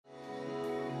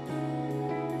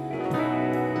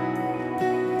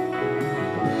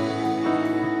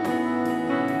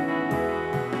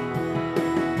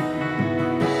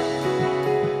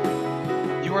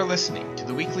listening to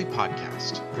the weekly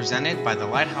podcast presented by the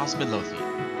Lighthouse Midlothian.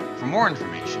 For more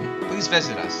information, please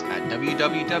visit us at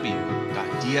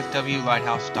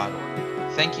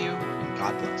www.dfwlighthouse.org. Thank you, and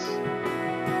God bless.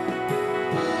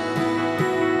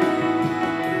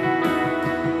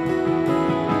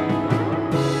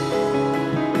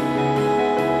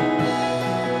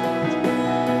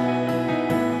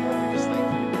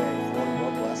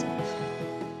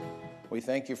 We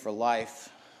thank you for life.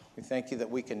 We thank you that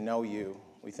we can know you.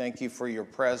 We thank you for your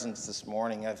presence this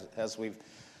morning as we've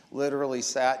literally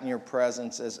sat in your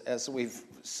presence, as we've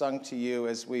sung to you,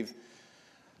 as we've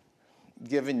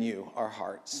given you our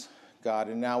hearts, God.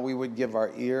 And now we would give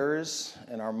our ears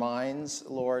and our minds,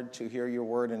 Lord, to hear your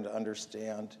word and to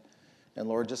understand. And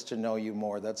Lord, just to know you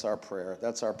more. That's our prayer.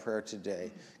 That's our prayer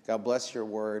today. God bless your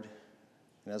word.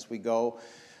 And as we go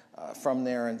from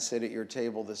there and sit at your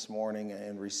table this morning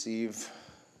and receive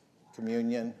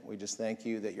communion, we just thank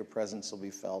you that your presence will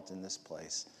be felt in this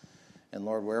place. And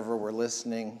Lord, wherever we're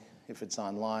listening, if it's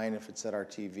online, if it's at our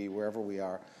TV, wherever we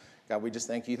are, God, we just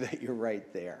thank you that you're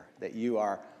right there, that you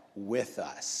are with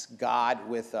us, God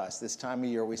with us. This time of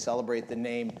year, we celebrate the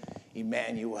name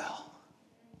Emmanuel,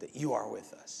 that you are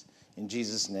with us. In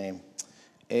Jesus' name,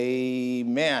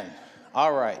 amen.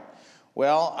 All right.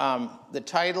 Well, the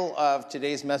title of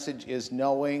today's message is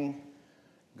Knowing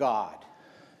God.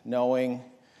 Knowing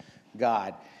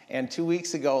God. And 2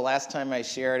 weeks ago, last time I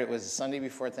shared, it was Sunday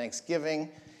before Thanksgiving,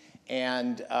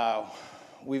 and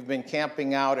we've been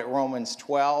camping out at Romans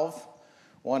 12,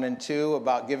 1 and 2,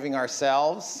 about giving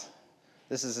ourselves.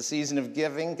 This is a season of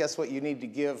giving. Guess what you need to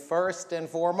give first and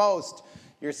foremost?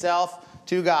 Yourself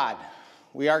to God.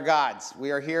 We are God's.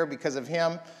 We are here because of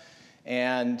him,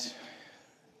 and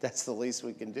that's the least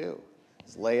we can do,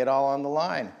 is lay it all on the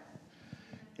line.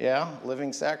 Yeah,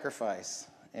 living sacrifice.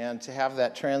 And to have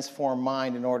that transformed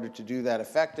mind in order to do that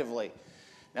effectively.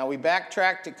 Now, we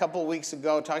backtracked a couple weeks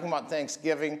ago talking about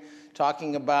Thanksgiving,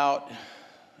 talking about,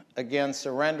 again,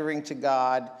 surrendering to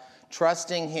God,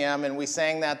 trusting him, and we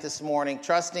sang that this morning,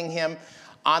 trusting him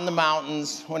on the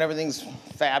mountains when everything's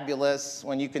fabulous,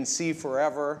 when you can see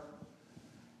forever,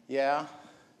 yeah,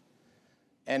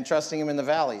 and trusting him in the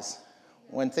valleys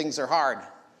when things are hard,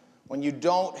 when you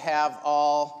don't have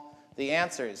all the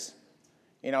answers.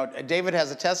 You know, David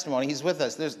has a testimony. He's with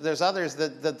us. There's others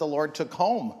that the Lord took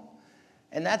home.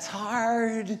 And that's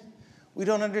hard. We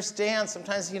don't understand.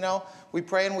 Sometimes, we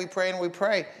pray and we pray and we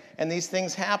pray. And these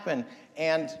things happen.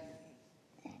 And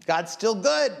God's still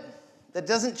good. That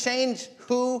doesn't change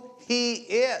who he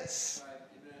is.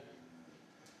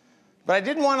 But I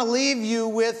didn't want to leave you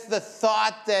with the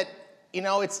thought that,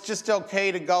 it's just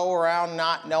okay to go around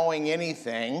not knowing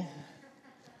anything.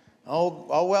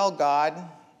 Oh well, God.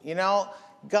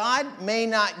 God may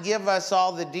not give us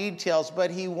all the details, but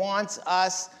he wants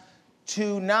us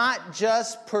to not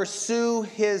just pursue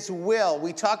his will.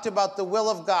 We talked about the will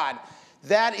of God.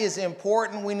 That is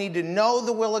important. We need to know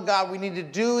the will of God. We need to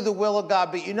do the will of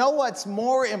God. But you know what's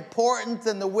more important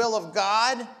than the will of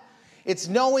God? It's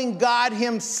knowing God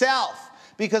himself.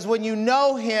 Because when you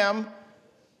know him,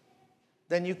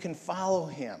 then you can follow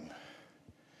him.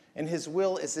 And his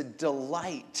will is a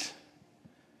delight.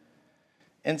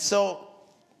 And so,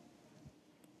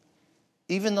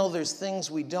 even though there's things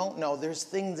we don't know, there's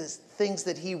things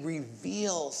that he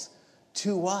reveals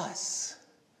to us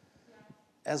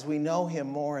as we know him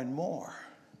more and more.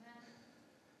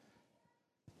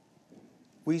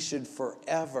 We should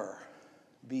forever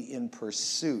be in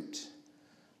pursuit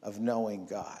of knowing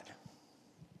God.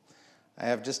 I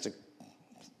have just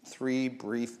 3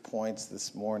 brief points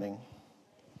this morning.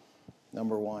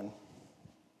 Number 1,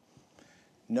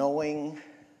 knowing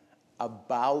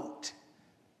about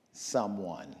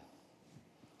someone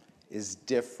is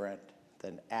different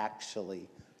than actually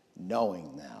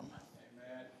knowing them.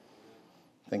 Amen.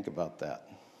 Think about that.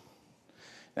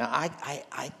 Now,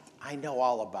 I know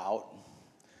all about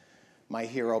my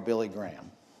hero, Billy Graham.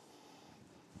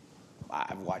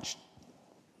 I've watched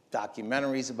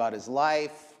documentaries about his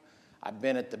life. I've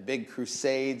been at the big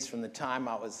crusades from the time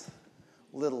I was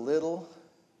little.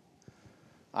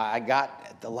 The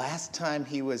last time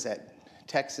he was at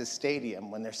Texas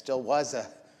Stadium, when there still was a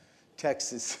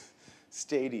Texas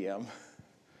Stadium,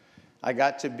 I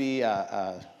got to be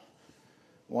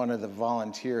one of the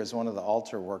volunteers, one of the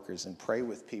altar workers, and pray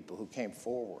with people who came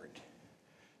forward.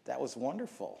 That was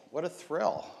wonderful. What a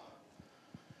thrill.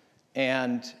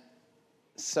 And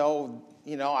so,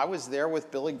 I was there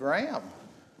with Billy Graham.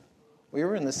 We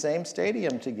were in the same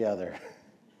stadium together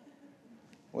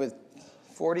with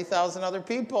 40,000 other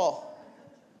people.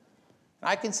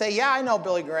 I can say, yeah, I know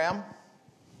Billy Graham,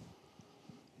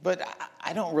 but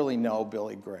I don't really know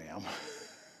Billy Graham.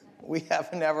 We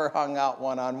have never hung out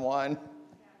one-on-one.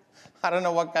 I don't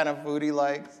know what kind of food he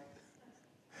likes.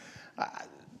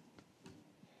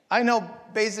 I know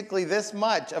basically this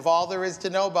much of all there is to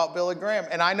know about Billy Graham,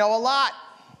 and I know a lot.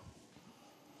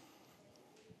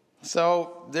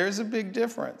 So there's a big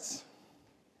difference.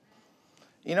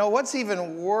 You know, what's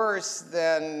even worse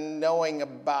than knowing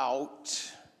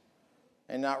about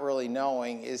and not really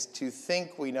knowing is to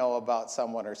think we know about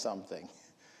someone or something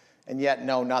and yet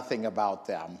know nothing about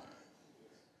them.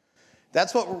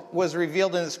 That's what was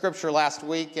revealed in the scripture last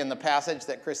week in the passage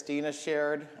that Christina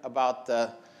shared about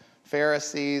the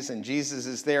Pharisees, and Jesus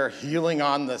is there healing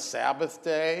on the Sabbath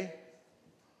day.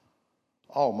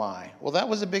 Oh my. Well, that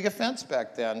was a big offense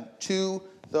back then to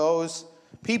those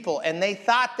people. And they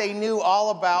thought they knew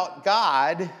all about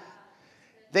God.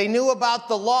 They knew about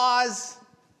the laws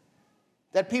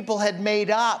that people had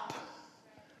made up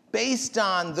based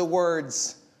on the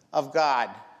words of God.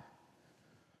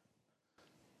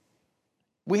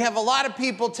 We have a lot of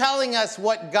people telling us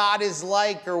what God is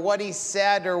like or what he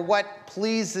said or what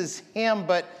pleases him,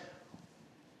 but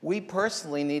we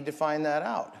personally need to find that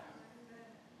out.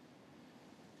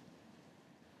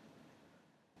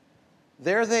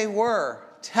 There they were,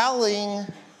 telling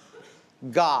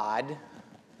God,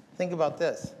 think about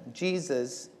this,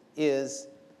 Jesus is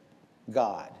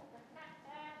God.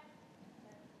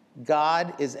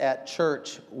 God is at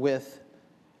church with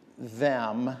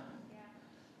them,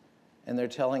 and they're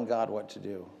telling God what to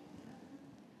do.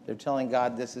 They're telling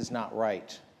God this is not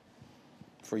right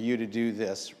for you to do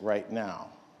this right now.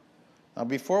 Now,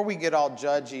 before we get all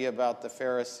judgy about the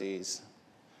Pharisees,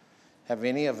 have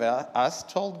any of us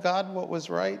told God what was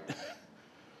right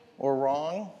or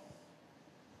wrong?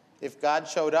 If God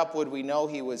showed up, would we know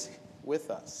he was with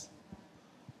us?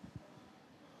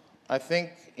 I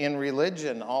think in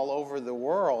religion all over the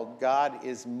world, God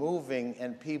is moving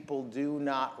and people do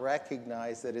not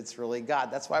recognize that it's really God.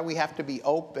 That's why we have to be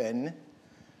open,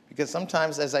 because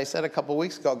sometimes, as I said a couple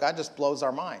weeks ago, God just blows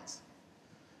our minds.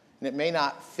 And it may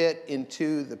not fit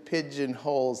into the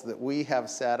pigeonholes that we have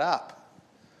set up.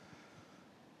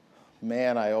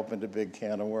 Man, I opened a big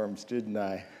can of worms, didn't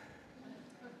I?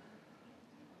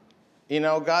 You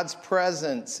know, God's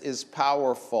presence is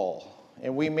powerful.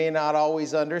 And we may not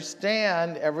always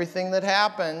understand everything that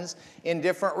happens in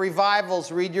different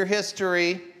revivals. Read your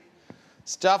history.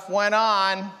 Stuff went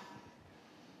on,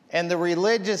 and the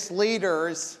religious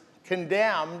leaders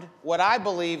condemned what I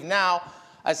believe now,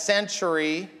 a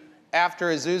century after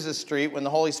Azusa Street, when the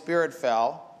Holy Spirit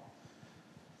fell.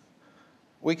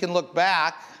 We can look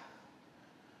back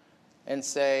and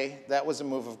say that was a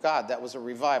move of God. That was a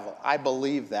revival. I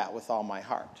believe that with all my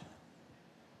heart.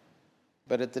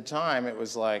 But at the time, it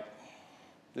was like,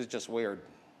 it was just weird.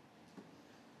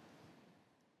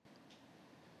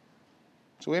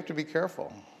 So we have to be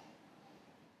careful.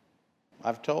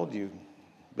 I've told you,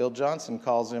 Bill Johnson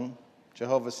calls him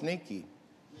Jehovah Sneaky.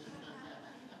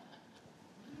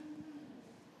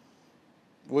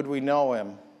 Would we know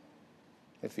him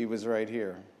if he was right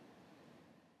here?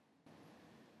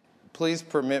 Please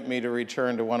permit me to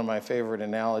return to one of my favorite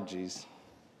analogies.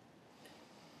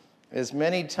 As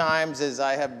many times as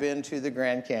I have been to the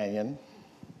Grand Canyon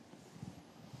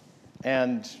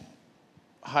and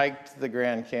hiked the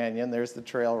Grand Canyon, there's the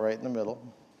trail right in the middle,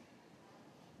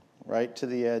 right to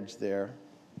the edge there.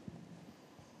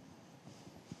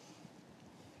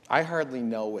 I hardly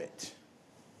know it.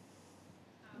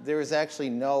 There is actually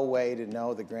no way to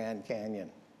know the Grand Canyon,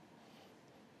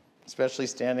 especially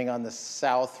standing on the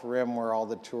south rim where all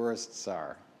the tourists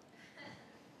are.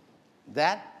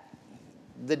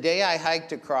 The day I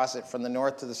hiked across it from the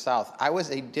north to the south, I was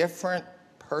a different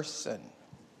person.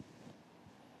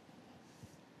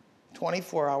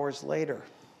 24 hours later,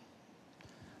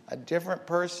 a different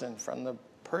person from the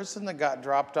person that got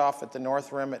dropped off at the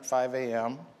north rim at 5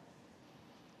 a.m.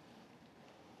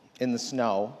 in the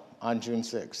snow on June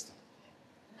 6th.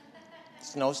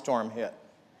 Snowstorm hit.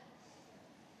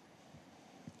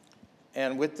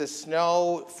 And with the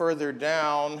snow further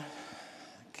down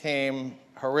came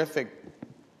horrific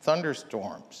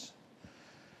thunderstorms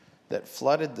that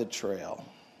flooded the trail.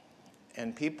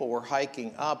 And people were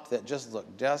hiking up that just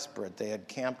looked desperate. They had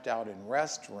camped out in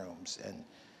restrooms and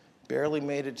barely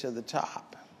made it to the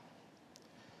top.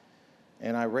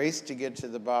 And I raced to get to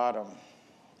the bottom.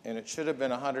 And it should have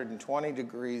been 120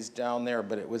 degrees down there,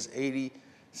 but it was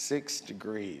 86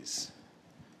 degrees.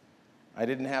 I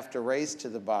didn't have to race to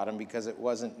the bottom because it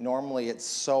wasn't, normally it's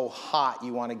so hot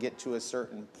you want to get to a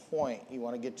certain point. You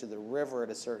want to get to the river at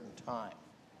a certain time.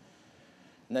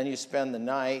 And then you spend the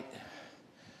night,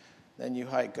 then you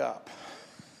hike up.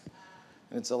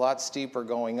 And it's a lot steeper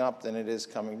going up than it is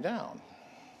coming down.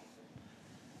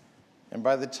 And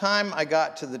by the time I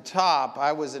got to the top,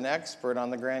 I was an expert on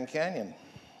the Grand Canyon.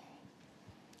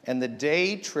 And the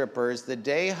day trippers, the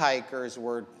day hikers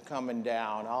were coming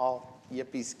down, all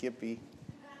yippee-skippy.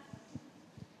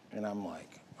 And I'm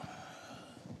like,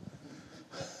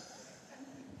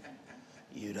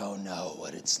 you don't know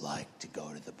what it's like to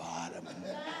go to the bottom and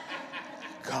then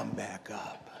come back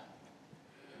up.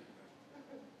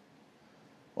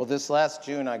 Well, this last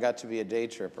June, I got to be a day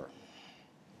tripper.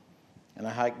 And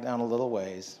I hiked down a little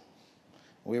ways.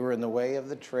 We were in the way of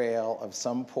the trail of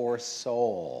some poor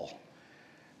soul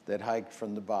that hiked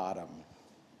from the bottom.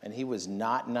 And he was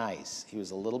not nice. He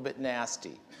was a little bit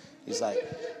nasty. He's like,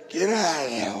 get out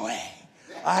of the way.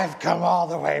 I've come all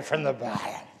the way from the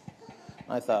bottom.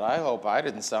 I thought, I hope I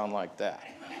didn't sound like that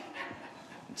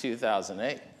in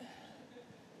 2008.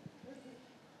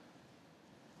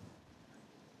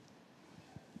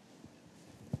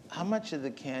 How much of the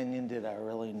canyon did I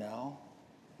really know?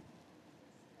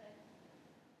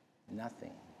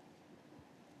 Nothing.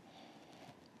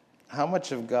 How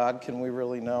much of God can we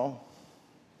really know?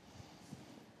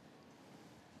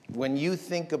 When you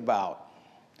think about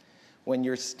when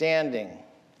you're standing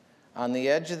on the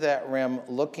edge of that rim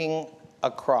looking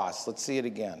across, let's see it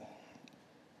again.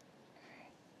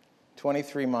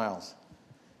 23 miles.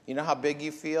 You know how big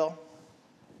you feel?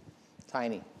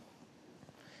 Tiny.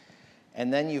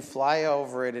 And then you fly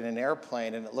over it in an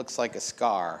airplane and it looks like a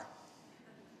scar.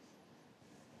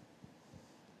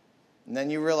 And then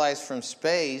you realize from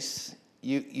space,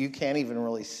 you can't even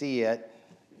really see it.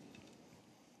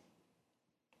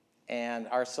 And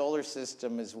our solar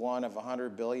system is one of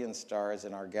 100 billion stars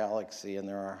in our galaxy, and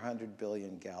there are 100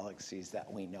 billion galaxies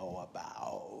that we know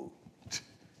about.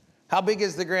 How big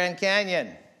is the Grand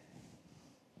Canyon?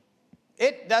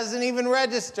 It doesn't even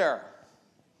register.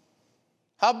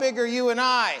 How big are you and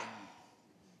I?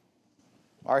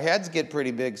 Our heads get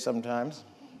pretty big sometimes.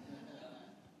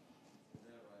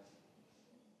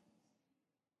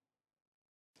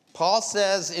 Paul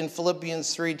says in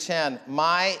Philippians 3:10,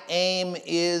 my aim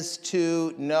is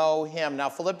to know him. Now,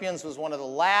 Philippians was one of the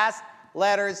last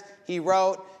letters he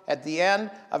wrote at the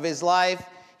end of his life.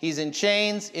 He's in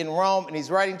chains in Rome, and he's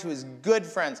writing to his good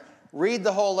friends. Read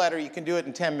the whole letter. You can do it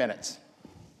in 10 minutes.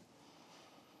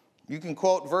 You can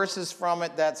quote verses from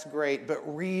it. That's great. But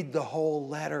read the whole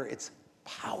letter. It's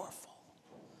powerful.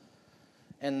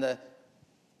 And the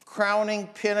crowning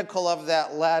pinnacle of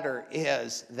that letter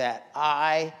is that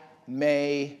I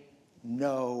may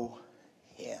know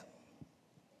him.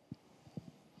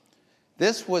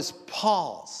 This was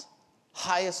Paul's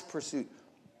highest pursuit.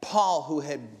 Paul, who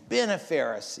had been a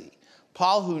Pharisee.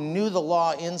 Paul, who knew the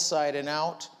law inside and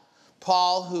out.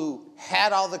 Paul, who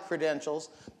had all the credentials.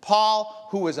 Paul,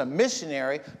 who was a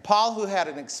missionary. Paul, who had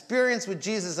an experience with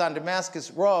Jesus on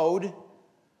Damascus Road.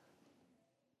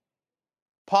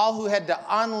 Paul, who had to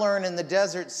unlearn in the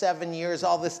desert 7 years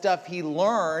all the stuff he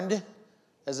learned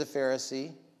as a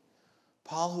Pharisee.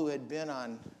 Paul, who had been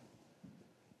on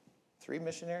 3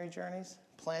 missionary journeys,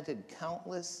 planted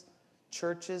countless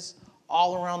churches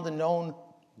all around the known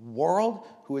world,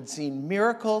 who had seen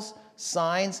miracles,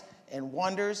 signs, and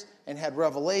wonders, and had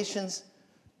revelations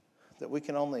that we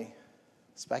can only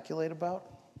speculate about.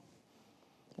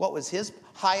 What was his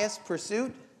highest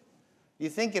pursuit? You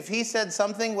think if he said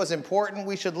something was important,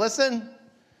 we should listen?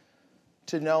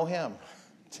 To know him,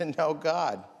 to know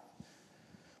God.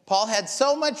 Paul had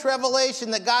so much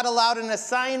revelation that God allowed an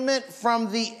assignment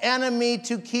from the enemy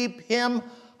to keep him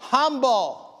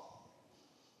humble.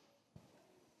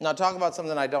 Now, talk about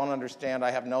something I don't understand.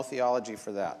 I have no theology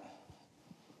for that.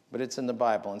 But it's in the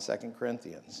Bible in 2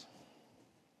 Corinthians.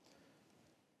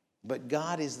 But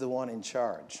God is the one in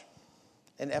charge.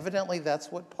 And evidently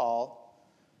that's what Paul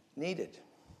needed,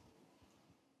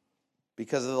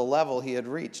 because of the level he had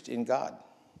reached in God.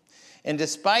 And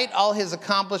despite all his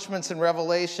accomplishments in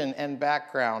revelation and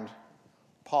background,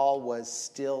 Paul was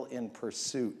still in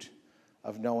pursuit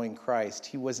of knowing Christ.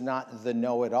 He was not the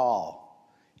know-it-all,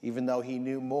 even though he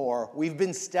knew more. We've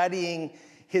been studying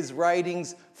his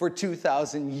writings for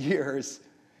 2,000 years,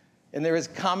 and there is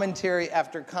commentary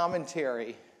after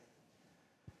commentary.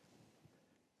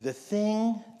 The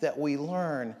thing that we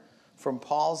learn from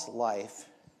Paul's life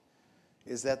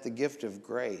is that the gift of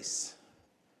grace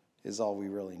is all we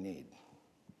really need.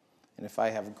 And if I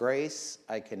have grace,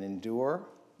 I can endure.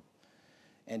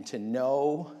 And to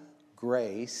know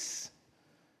grace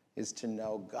is to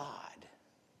know God.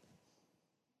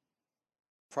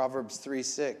 Proverbs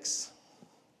 3:6,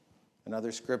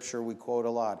 another scripture we quote a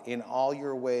lot. In all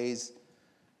your ways,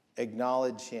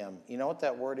 acknowledge him. You know what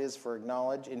that word is for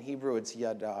acknowledge? In Hebrew, it's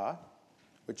yada,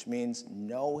 which means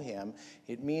know him.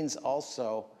 It means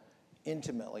also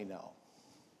intimately know.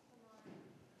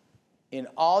 In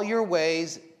all your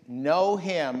ways, know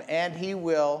him, and he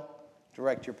will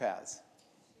direct your paths.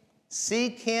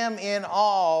 Seek him in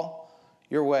all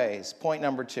your ways. Point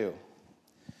number 2.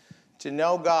 To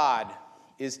know God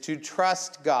is to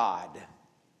trust God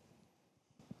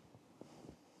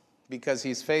because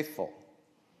he's faithful.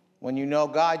 When you know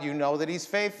God, you know that he's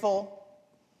faithful.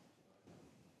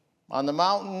 On the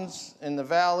mountains, in the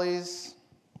valleys,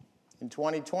 in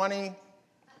 2020,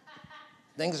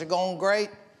 things are going great.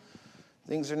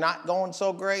 Things are not going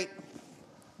so great.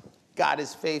 God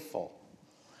is faithful.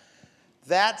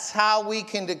 That's how we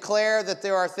can declare that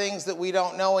there are things that we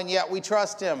don't know and yet we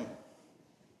trust him.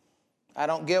 I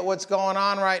don't get what's going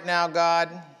on right now, God.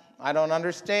 I don't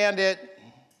understand it.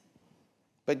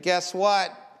 But guess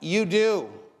what? You do.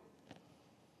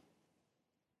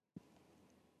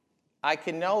 I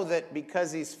can know that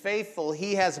because he's faithful,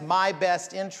 he has my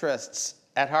best interests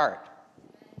at heart.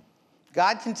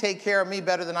 God can take care of me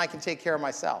better than I can take care of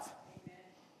myself.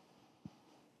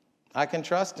 I can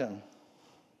trust him.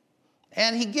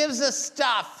 And he gives us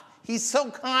stuff. He's so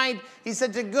kind. He's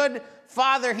such a good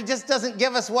Father. He just doesn't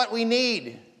give us what we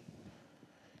need.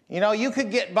 You know, you could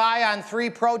get by on 3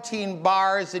 protein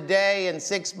bars a day and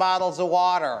 6 bottles of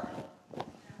water.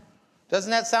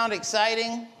 Doesn't that sound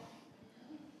exciting?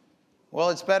 Well,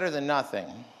 it's better than nothing.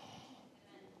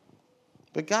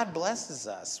 But God blesses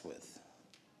us with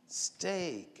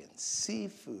steak and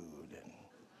seafood. And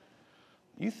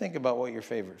you think about what your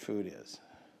favorite food is.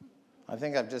 I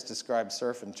think I've just described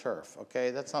surf and turf,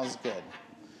 okay? That sounds good.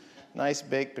 Nice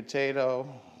baked potato,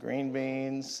 green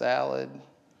beans, salad,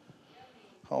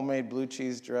 homemade blue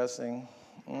cheese dressing.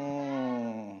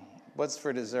 What's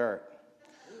for dessert?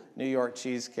 New York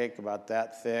cheesecake about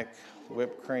that thick,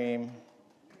 whipped cream.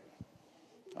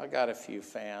 I got a few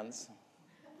fans.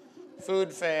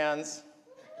 Food fans.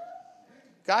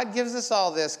 God gives us all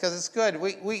this because it's good.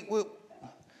 We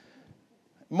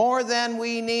more than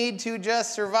we need to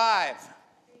just survive.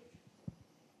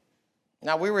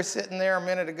 Now, we were sitting there a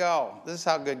minute ago. This is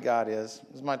how good God is.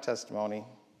 This is my testimony.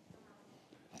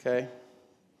 Okay?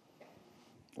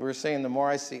 We were saying the more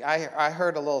I see. I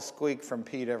heard a little squeak from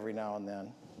Pete every now and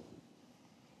then.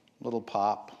 Little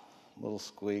pop, little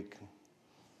squeak.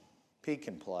 Pete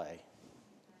can play.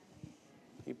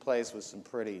 He plays with some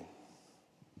pretty,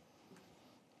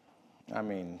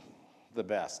 the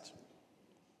best.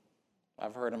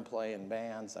 I've heard him play in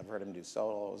bands. I've heard him do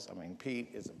solos. Pete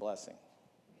is a blessing.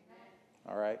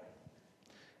 All right?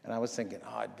 And I was thinking,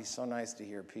 it'd be so nice to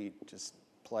hear Pete just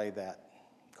play that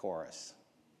chorus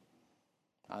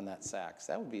on that sax.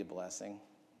 That would be a blessing.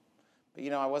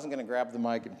 But, I wasn't going to grab the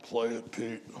mic and play it,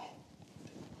 Pete.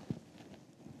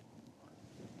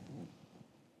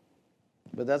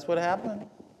 But that's what happened.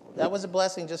 That was a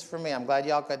blessing just for me. I'm glad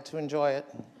y'all got to enjoy it.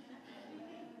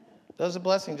 That was a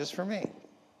blessing just for me.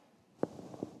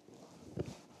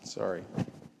 Sorry.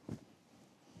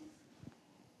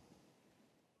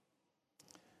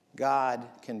 God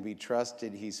can be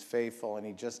trusted. He's faithful, and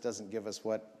he just doesn't give us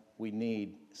what we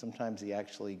need. Sometimes he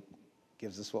actually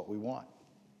gives us what we want.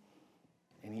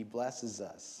 And he blesses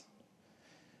us.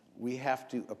 We have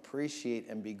to appreciate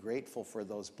and be grateful for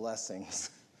those blessings.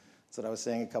 That's what I was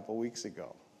saying a couple weeks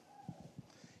ago.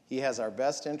 He has our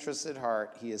best interests at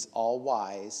heart. He is all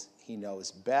wise. He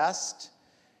knows best.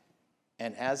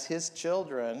 And as his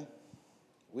children,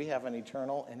 we have an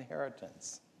eternal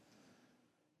inheritance.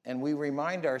 And we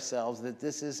remind ourselves that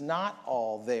this is not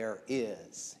all there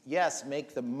is. Yes,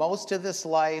 make the most of this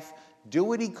life. Do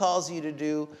what he calls you to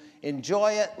do.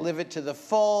 Enjoy it. Live it to the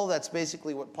full. That's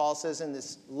basically what Paul says in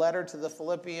this letter to the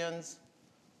Philippians.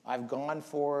 I've gone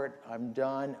for it. I'm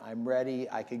done. I'm ready.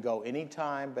 I could go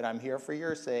anytime, but I'm here for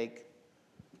your sake.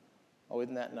 Oh,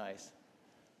 isn't that nice?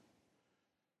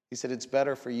 He said, it's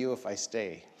better for you if I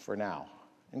stay for now.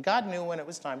 And God knew when it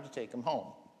was time to take him home.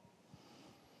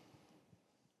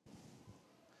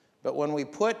 But when we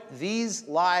put these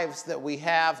lives that we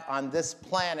have on this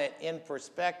planet in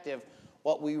perspective,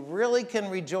 what we really can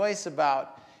rejoice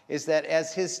about is that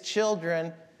as his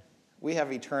children, we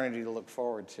have eternity to look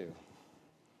forward to.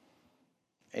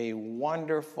 A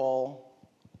wonderful,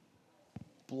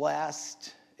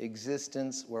 blessed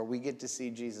existence where we get to see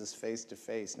Jesus face to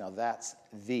face. Now that's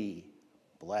the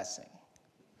blessing.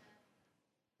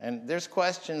 And there's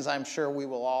questions I'm sure we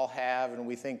will all have, and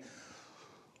we think,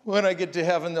 when I get to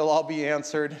heaven, they'll all be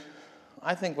answered.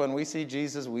 I think when we see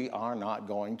Jesus, we are not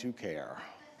going to care.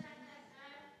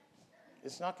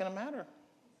 It's not going to matter.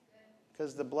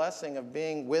 Because the blessing of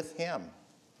being with him.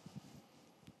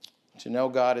 To know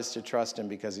God is to trust him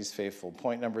because he's faithful.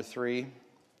 Point number 3,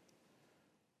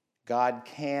 God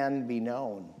can be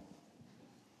known.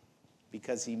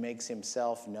 because he makes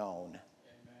himself known.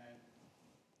 Amen.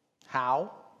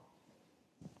 How?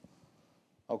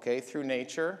 Okay, through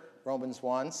nature. Romans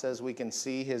 1 says we can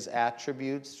see his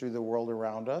attributes through the world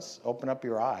around us. Open up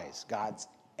your eyes. God's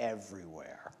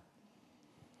everywhere.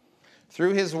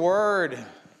 Through his word.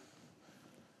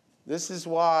 This is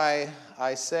why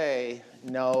I say,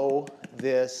 know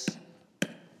this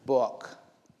book.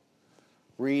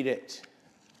 Read it.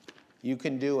 You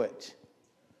can do it.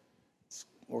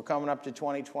 We're coming up to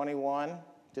 2021.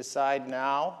 Decide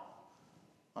now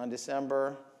on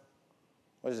December,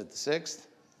 what is it, the 6th?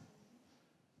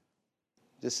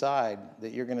 Decide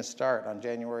that you're going to start on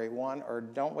January 1, or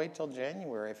don't wait till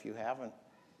January if you haven't.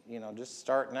 Just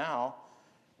start now,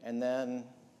 and then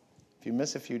if you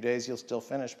miss a few days, you'll still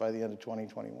finish by the end of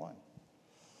 2021.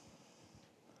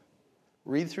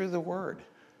 Read through the Word,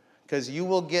 because you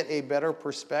will get a better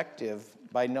perspective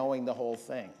by knowing the whole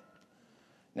thing.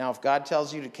 Now, if God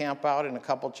tells you to camp out in a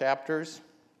couple chapters,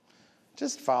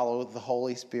 just follow the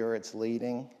Holy Spirit's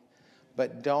leading,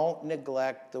 but don't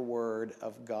neglect the Word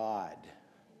of God.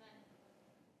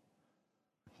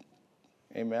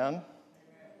 Amen? Amen?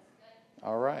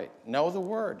 All right. Know the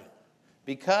Word,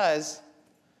 because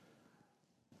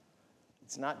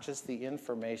it's not just the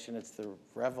information, it's the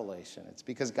revelation. It's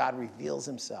because God reveals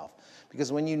himself.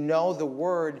 Because when you know the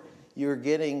Word, you're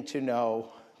getting to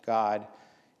know God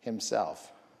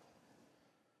himself.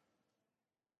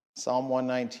 Psalm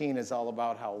 119 is all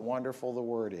about how wonderful the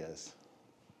Word is.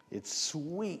 It's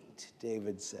sweet,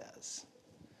 David says.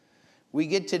 We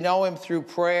get to know him through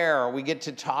prayer. We get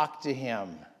to talk to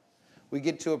him. We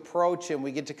get to approach him.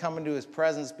 We get to come into his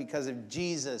presence because of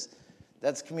Jesus.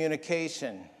 That's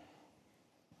communication.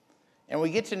 And we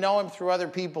get to know him through other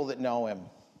people that know him.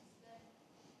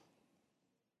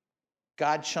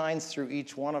 God shines through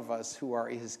each one of us who are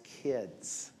his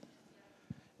kids.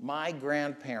 My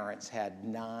grandparents had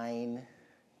 9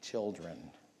 children.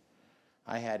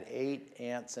 I had 8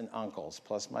 aunts and uncles,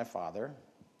 plus my father.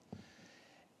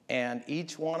 And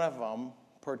each one of them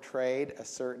portrayed a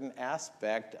certain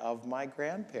aspect of my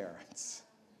grandparents.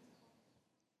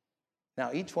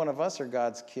 Now, each one of us are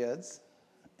God's kids,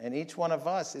 and each one of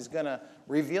us is going to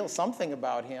reveal something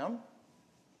about him.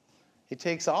 It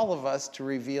takes all of us to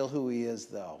reveal who he is,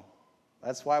 though.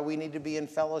 That's why we need to be in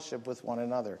fellowship with one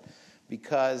another,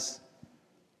 because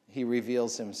he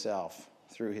reveals himself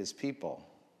through his people.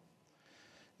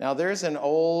 Now, there's an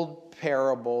old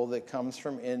parable that comes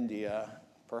from India.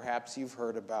 Perhaps you've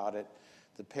heard about it.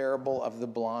 The parable of the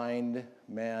blind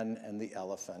man and the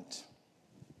elephant.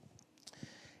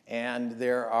 And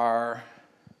there are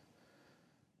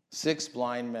 6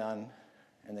 blind men,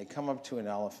 and they come up to an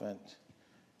elephant,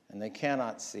 and they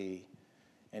cannot see.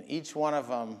 And each one of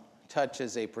them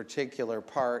touches a particular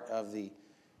part of the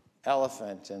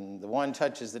elephant. And the one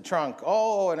touches the trunk.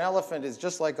 Oh, an elephant is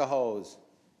just like a hose.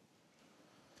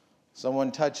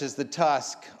 Someone touches the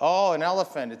tusk. Oh, an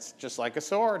elephant, it's just like a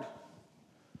sword.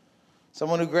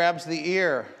 Someone who grabs the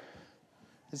ear,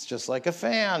 it's just like a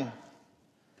fan.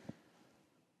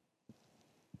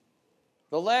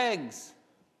 The legs.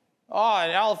 Oh,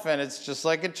 an elephant, it's just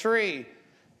like a tree.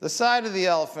 The side of the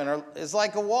elephant is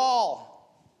like a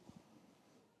wall.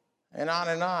 And on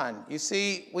and on. You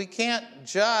see, we can't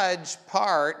judge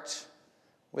part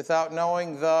without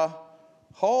knowing the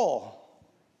whole.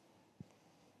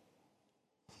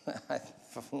 I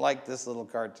like this little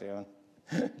cartoon.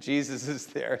 Jesus is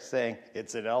there saying,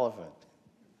 it's an elephant.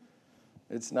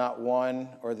 It's not one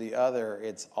or the other,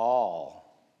 it's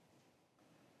all.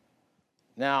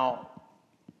 Now,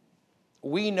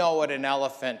 we know what an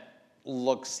elephant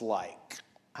looks like.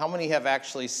 How many have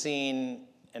actually seen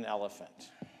an elephant?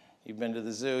 You've been to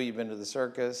the zoo, you've been to the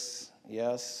circus,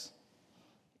 yes?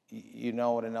 You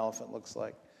know what an elephant looks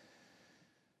like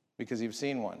because you've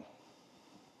seen one.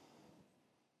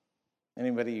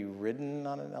 Anybody ridden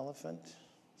on an elephant?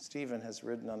 Stephen has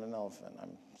ridden on an elephant.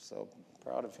 I'm so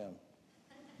proud of him.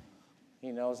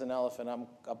 He knows an elephant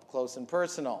up close and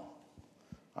personal.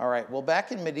 All right, well,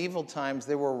 back in medieval times,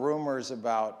 there were rumors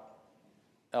about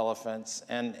elephants,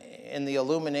 and in the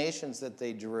illuminations that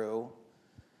they drew,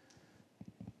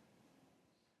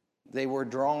 they were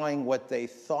drawing what they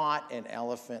thought an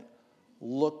elephant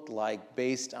looked like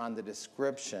based on the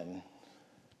description.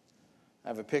 I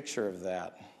have a picture of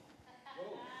that.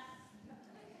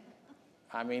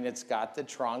 I mean, it's got the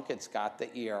trunk, it's got the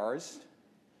ears,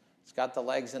 it's got the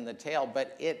legs and the tail,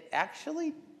 but it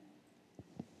actually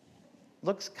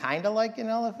looks kind of like an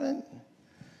elephant,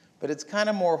 but it's kind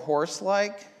of more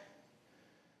horse-like.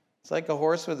 It's like a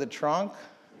horse with a trunk,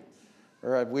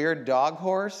 or a weird dog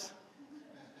horse.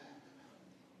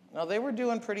 No, they were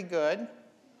doing pretty good,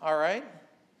 all right?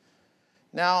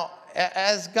 Now,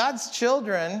 as God's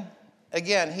children,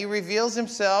 again, he reveals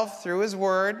himself through his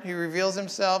word. He reveals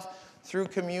himself through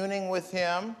communing with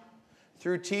him,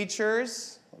 through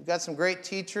teachers. We've got some great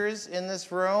teachers in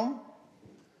this room.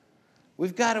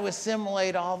 We've got to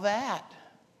assimilate all that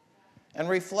and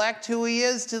reflect who he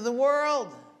is to the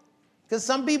world. Because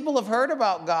some people have heard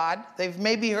about God. They've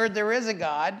maybe heard there is a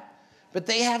God, but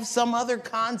they have some other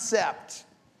concept.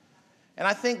 And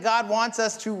I think God wants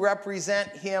us to represent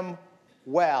him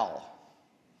well.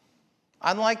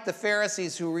 Unlike the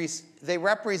Pharisees, they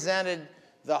represented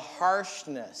the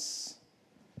harshness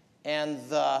and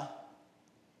the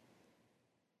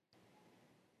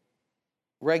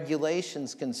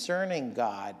regulations concerning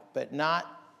God, but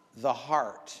not the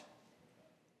heart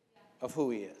of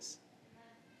who he is.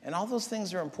 And all those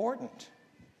things are important.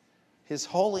 His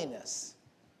holiness,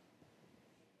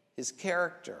 his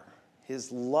character,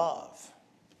 his love.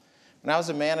 When I was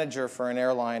a manager for an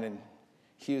airline in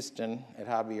Houston at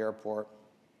Hobby Airport,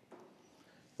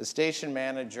 the station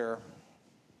manager,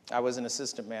 I was an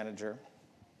assistant manager,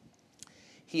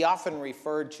 he often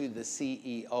referred to the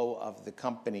CEO of the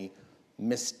company,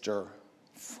 Mr.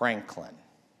 Franklin.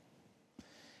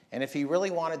 And if he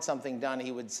really wanted something done,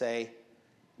 he would say,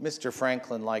 Mr.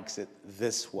 Franklin likes it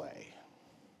this way.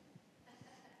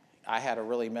 I had a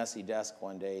really messy desk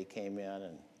one day. He came in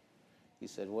and he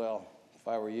said, well, if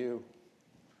I were you,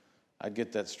 I'd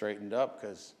get that straightened up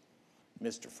because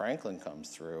Mr. Franklin comes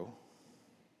through.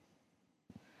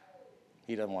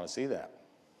 He doesn't want to see that.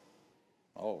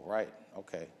 Oh, right,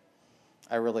 okay.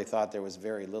 I really thought there was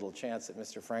very little chance that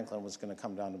Mr. Franklin was going to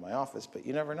come down to my office, but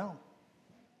you never know.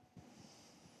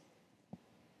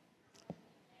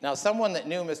 Now, someone that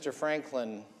knew Mr.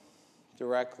 Franklin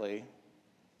directly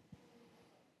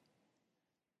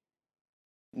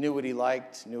knew what he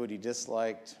liked, knew what he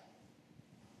disliked,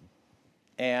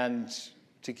 and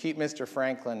to keep Mr.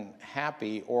 Franklin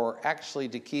happy, or actually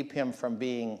to keep him from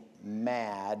being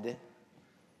mad,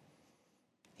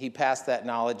 he passed that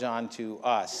knowledge on to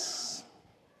us.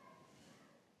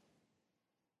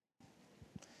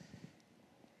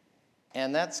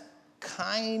 And that's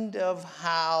kind of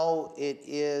how it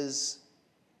is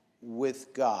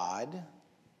with God.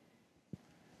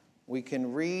 We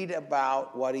can read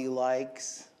about what he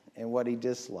likes and what he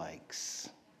dislikes.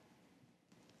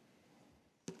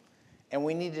 And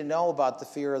we need to know about the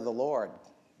fear of the Lord.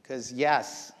 Because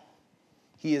yes,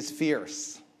 he is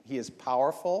fierce. He is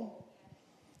powerful.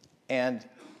 And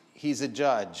he's a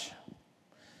judge.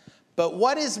 But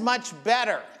what is much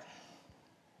better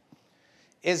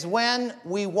is when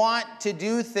we want to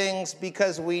do things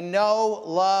because we know,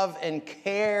 love, and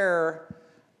care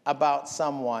about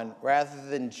someone rather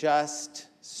than just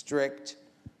strict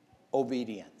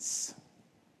obedience.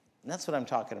 And that's what I'm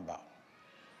talking about.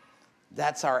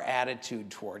 That's our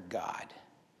attitude toward God.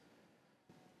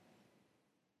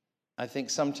 I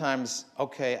think sometimes,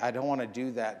 okay, I don't want to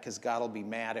do that because God will be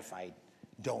mad if I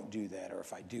don't do that or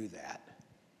if I do that.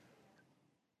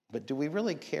 But do we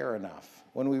really care enough?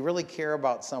 When we really care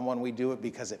about someone, we do it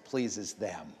because it pleases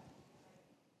them.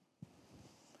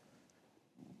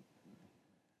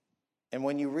 And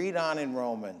when you read on in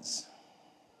Romans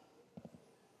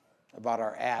about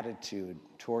our attitude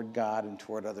toward God and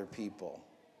toward other people,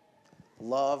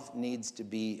 love needs to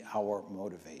be our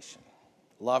motivation.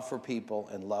 Love for people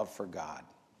and love for God.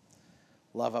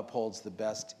 Love upholds the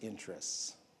best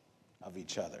interests of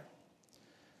each other.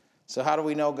 So how do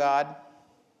we know God?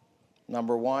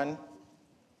 Number one,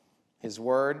 his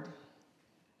word.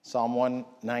 Psalm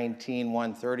 119,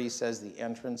 130 says, the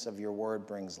entrance of your word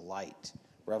brings light,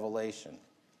 revelation.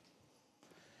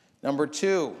 Number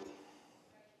two,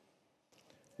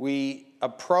 we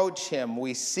approach him,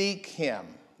 we seek him,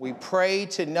 we pray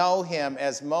to know him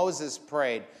as Moses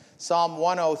prayed. Psalm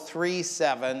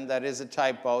 103:7, that is a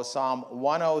typo, Psalm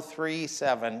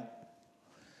 103:7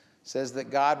 says that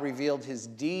God revealed his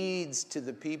deeds to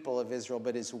the people of Israel,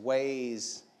 but his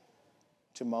ways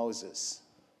to Moses.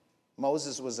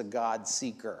 Moses was a God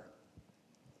seeker.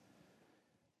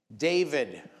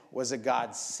 David was a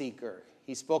God seeker.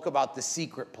 He spoke about the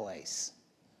secret place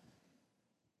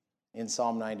in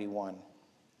Psalm 91.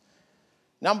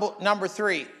 Number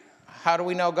three, how do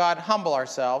we know God? Humble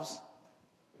ourselves.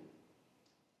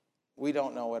 We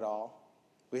don't know it all.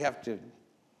 We have to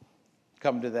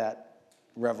come to that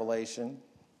revelation.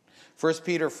 1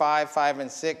 Peter 5 and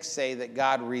 6 say that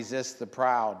God resists the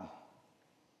proud,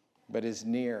 but is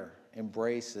near,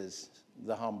 embraces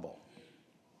the humble.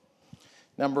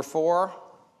 Number 4,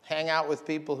 hang out with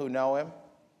people who know him,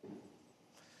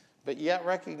 but yet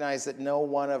recognize that no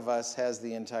one of us has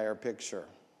the entire picture.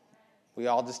 We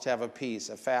all just have a piece,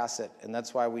 a facet, and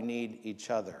that's why we need each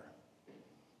other.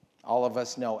 All of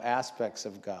us know aspects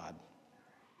of God.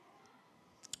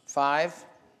 5,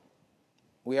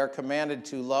 we are commanded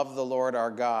to love the Lord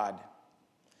our God.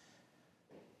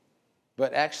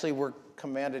 But actually, we're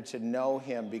commanded to know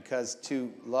him, because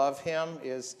to love him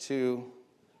is to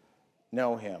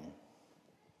know him.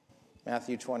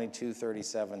 Matthew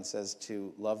 22:37 says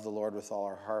to love the Lord with all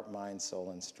our heart, mind,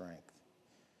 soul, and strength.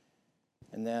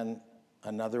 And then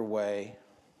another way,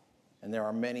 and there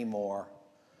are many more,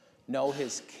 know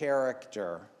his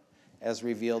character as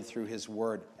revealed through his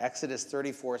word. Exodus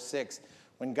 34:6,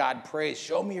 when God prays,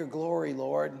 show me your glory,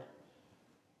 Lord.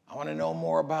 I want to know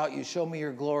more about you. Show me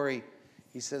your glory.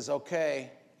 He says, okay,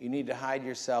 you need to hide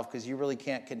yourself because you really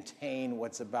can't contain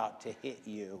what's about to hit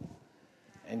you.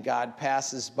 And God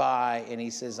passes by and he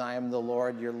says, I am the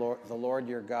Lord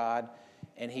your God.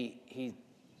 And he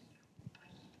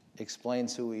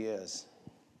explains who he is.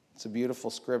 It's a beautiful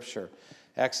scripture.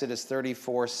 Exodus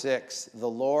 34:6, the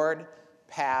Lord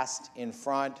passed in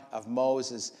front of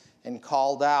Moses and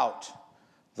called out,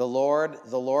 the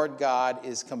Lord God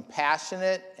is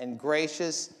compassionate and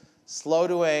gracious, slow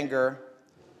to anger,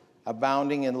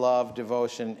 abounding in love,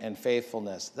 devotion, and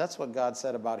faithfulness. That's what God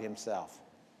said about himself.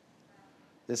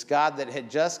 This God that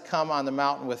had just come on the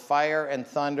mountain with fire and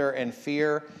thunder and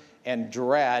fear and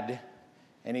dread,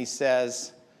 and he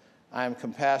says, I am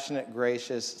compassionate,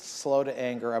 gracious, slow to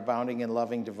anger, abounding in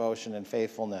loving devotion and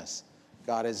faithfulness.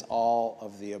 God is all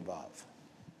of the above.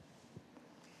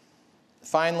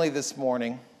 Finally, this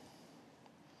morning,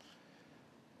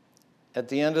 at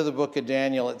the end of the book of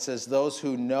Daniel, it says, those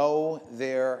who know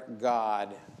their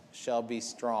God shall be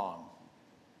strong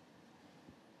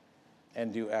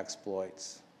and do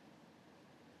exploits.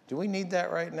 Do we need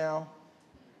that right now?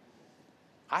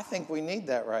 I think we need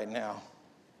that right now.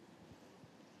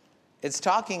 It's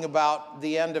talking about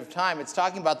the end of time. It's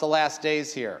talking about the last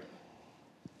days here.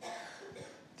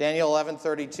 Daniel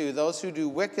 11:32, those who do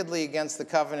wickedly against the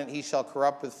covenant he shall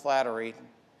corrupt with flattery.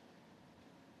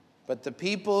 But the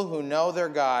people who know their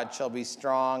God shall be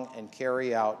strong and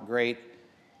carry out great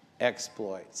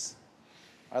exploits.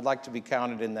 I'd like to be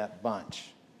counted in that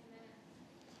bunch.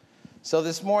 So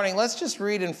this morning, let's just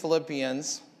read in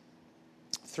Philippians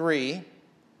 3,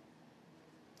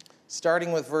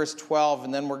 starting with verse 12,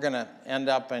 and then we're going to end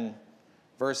up in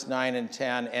verse 9 and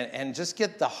 10, and just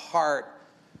get the heart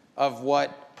of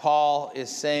what Paul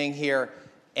is saying here,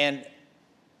 and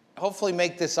hopefully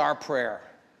make this our prayer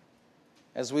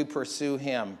as we pursue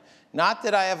him. Not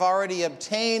that I have already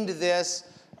obtained this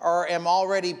or am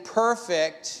already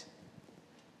perfect,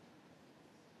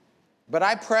 but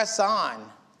I press on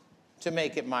to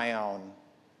make it my own,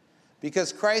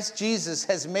 because Christ Jesus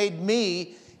has made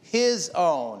me his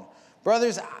own.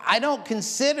 Brothers, I don't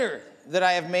consider that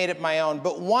I have made it my own,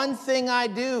 but one thing I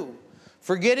do,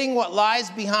 forgetting what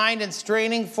lies behind and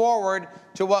straining forward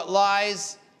to what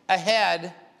lies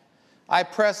ahead, I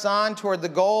press on toward the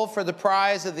goal for the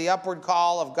prize of the upward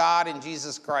call of God in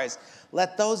Jesus Christ.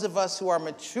 Let those of us who are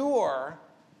mature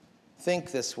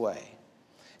think this way.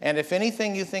 And if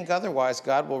anything you think otherwise,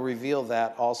 God will reveal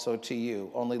that also to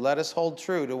you. Only let us hold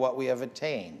true to what we have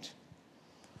attained.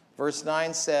 Verse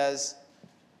 9 says,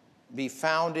 be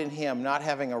found in him, not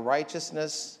having a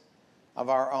righteousness of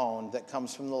our own that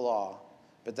comes from the law,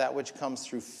 but that which comes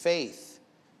through faith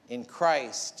in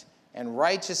Christ, and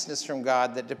righteousness from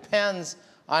God that depends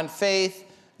on faith,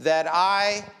 that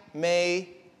I may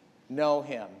know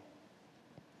him,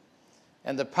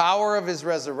 and the power of his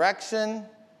resurrection,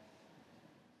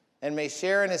 and may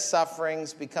share in his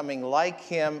sufferings, becoming like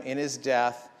him in his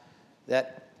death,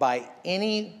 that by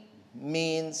any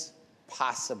means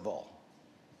possible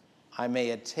I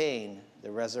may attain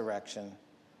the resurrection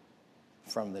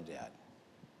from the dead.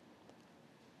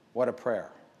 What a prayer.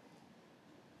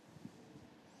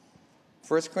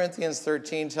 1 Corinthians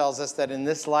 13 tells us that in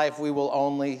this life we will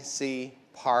only see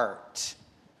part.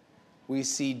 We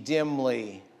see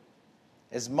dimly.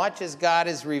 As much as God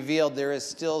is revealed, there is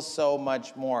still so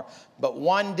much more. But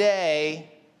one day,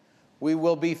 we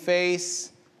will be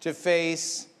face to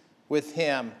face with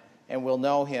him, and we'll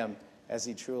know him as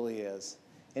he truly is.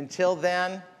 Until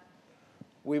then,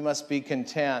 we must be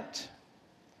content,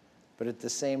 but at the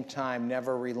same time,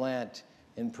 never relent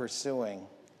in pursuing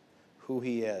who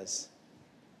he is,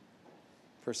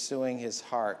 pursuing his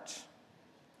heart.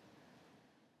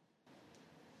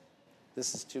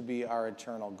 This is to be our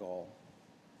eternal goal,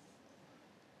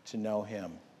 to know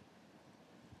him.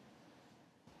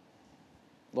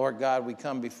 Lord God, we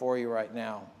come before you right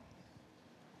now,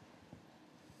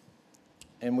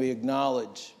 and we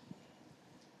acknowledge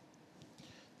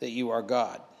that you are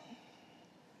God.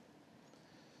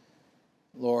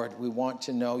 Lord, we want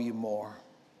to know you more.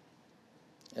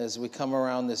 as we come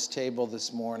around this table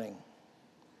this morning,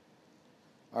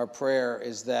 our prayer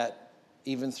is that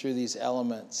even through these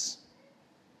elements,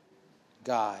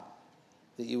 God,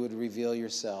 that you would reveal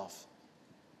yourself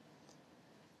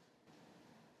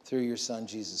through your Son,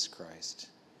 Jesus Christ.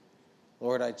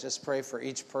 Lord, I just pray for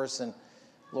each person.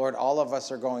 Lord, all of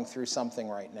us are going through something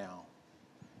right now.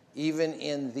 Even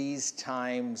in these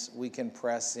times, we can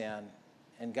press in.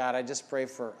 And God, I just pray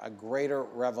for a greater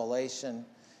revelation,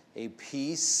 a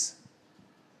peace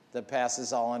that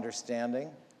passes all understanding.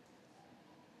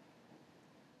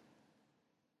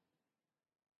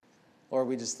 Lord,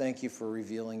 we just thank you for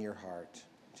revealing your heart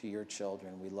to your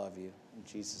children. We love you. In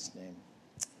Jesus' name,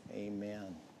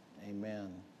 amen.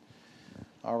 Amen.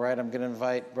 All right, I'm going to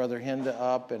invite Brother Hinda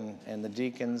up and the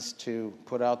deacons to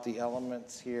put out the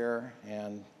elements here.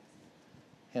 And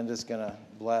Hinda's going to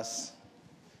bless.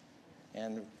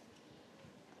 And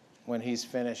when he's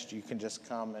finished, you can just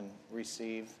come and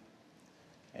receive.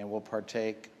 And we'll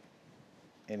partake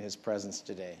in his presence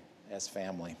today as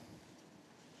family.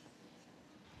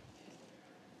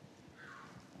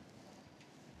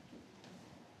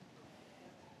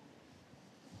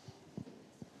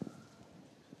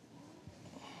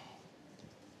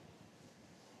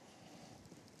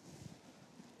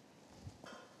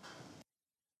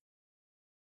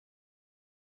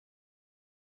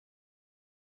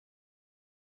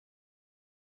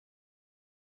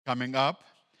 Coming up,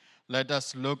 let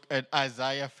us look at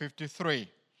Isaiah 53,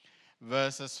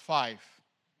 verses 5.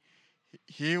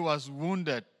 He was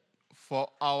wounded for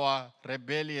our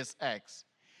rebellious acts.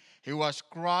 He was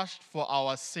crushed for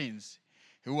our sins.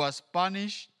 He was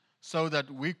punished so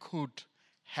that we could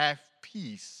have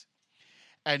peace.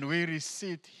 And we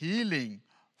received healing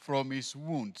from his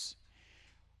wounds.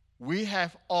 We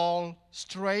have all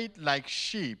strayed like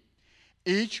sheep.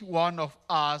 Each one of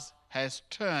us has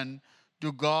turned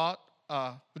to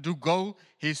go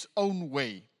his own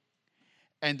way.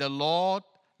 And the Lord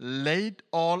laid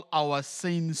all our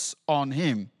sins on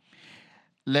him.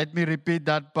 Let me repeat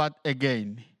that part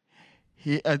again.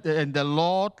 And the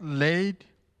Lord laid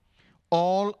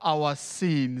all our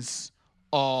sins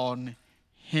on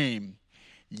him.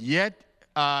 Yet,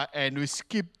 and we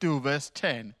skip to verse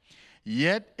 10.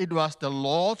 Yet it was the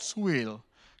Lord's will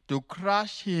to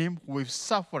crush him with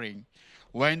suffering.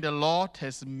 When the Lord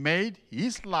has made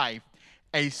his life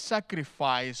a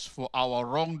sacrifice for our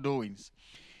wrongdoings,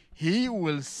 he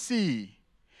will see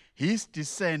his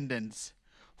descendants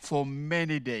for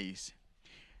many days.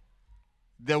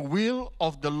 The will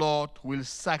of the Lord will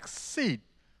succeed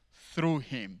through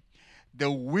him.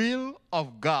 The will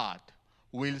of God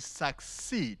will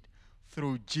succeed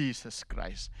through Jesus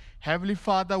Christ. Heavenly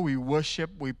Father, we worship,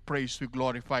 we praise, we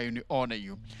glorify, and we honor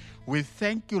you. We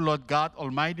thank you, Lord God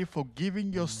Almighty, for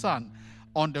giving your Son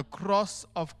on the cross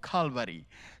of Calvary.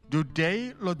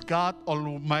 Today, Lord God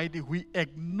Almighty, we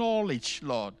acknowledge,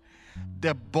 Lord,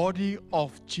 the body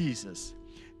of Jesus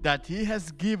that he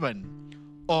has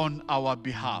given on our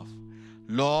behalf.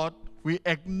 Lord, we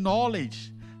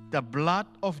acknowledge the blood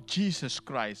of Jesus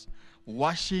Christ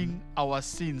washing our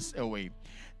sins away.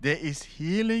 There is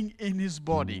healing in his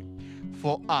body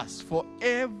for us, for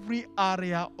every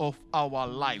area of our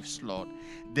lives, Lord.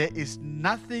 There is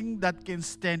nothing that can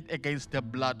stand against the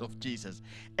blood of Jesus.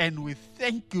 And we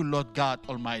thank you, Lord God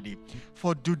Almighty,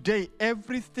 for today,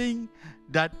 everything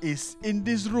that is in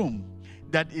this room,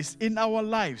 that is in our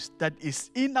lives, that is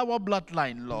in our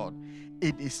bloodline, Lord,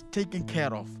 it is taken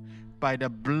care of by the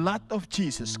blood of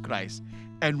Jesus Christ.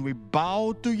 And we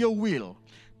bow to your will,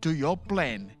 to your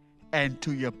plan, and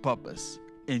to your purpose.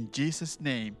 In Jesus'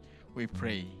 name we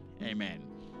pray. Amen.